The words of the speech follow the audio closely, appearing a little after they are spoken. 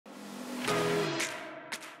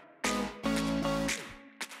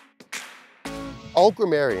Old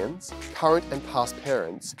grammarians, current and past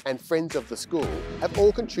parents, and friends of the school have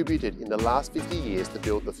all contributed in the last 50 years to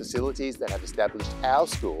build the facilities that have established our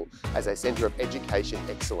school as a centre of education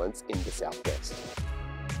excellence in the Southwest.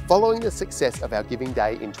 Following the success of our Giving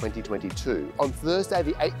Day in 2022, on Thursday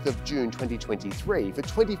the 8th of June 2023, for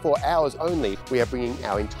 24 hours only, we are bringing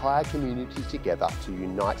our entire community together to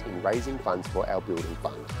unite in raising funds for our building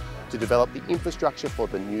fund, to develop the infrastructure for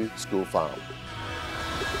the new school farm.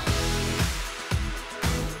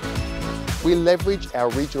 We leverage our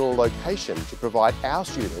regional location to provide our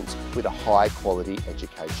students with a high quality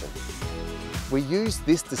education. We use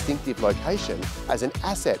this distinctive location as an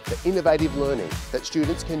asset for innovative learning that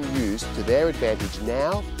students can use to their advantage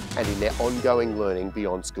now and in their ongoing learning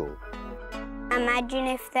beyond school. Imagine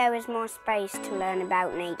if there was more space to learn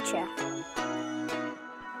about nature.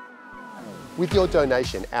 With your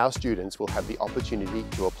donation, our students will have the opportunity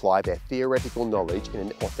to apply their theoretical knowledge in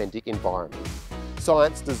an authentic environment.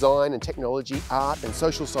 Science, design and technology, art and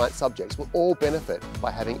social science subjects will all benefit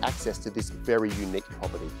by having access to this very unique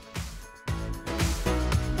property.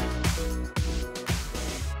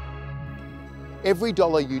 Every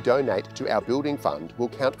dollar you donate to our building fund will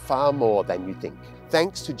count far more than you think.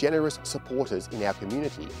 Thanks to generous supporters in our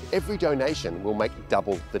community, every donation will make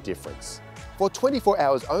double the difference. For 24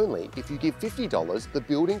 hours only, if you give $50, the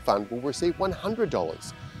building fund will receive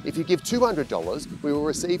 $100. If you give $200, we will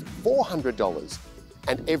receive $400.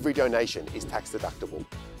 And every donation is tax deductible.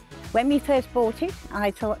 When we first bought it, I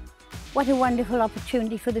thought, what a wonderful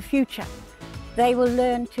opportunity for the future. They will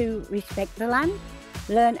learn to respect the land,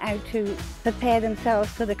 learn how to prepare themselves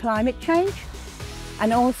for the climate change.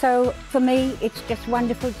 And also, for me, it's just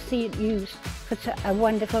wonderful to see it used for a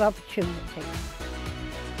wonderful opportunity.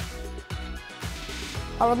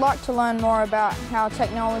 I would like to learn more about how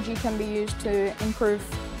technology can be used to improve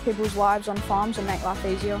people's lives on farms and make life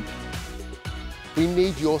easier. We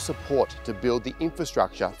need your support to build the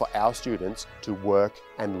infrastructure for our students to work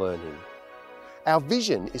and learn in. Our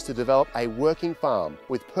vision is to develop a working farm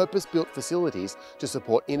with purpose-built facilities to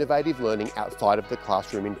support innovative learning outside of the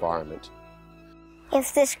classroom environment.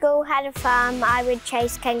 If the school had a farm, I would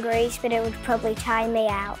chase kangaroos, but it would probably tire me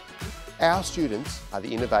out. Our students are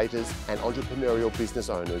the innovators and entrepreneurial business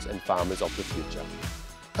owners and farmers of the future.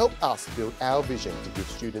 Help us build our vision to give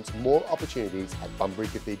students more opportunities at Bunbury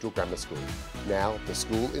Cathedral Grammar School, now the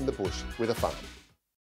school in the bush with a farm.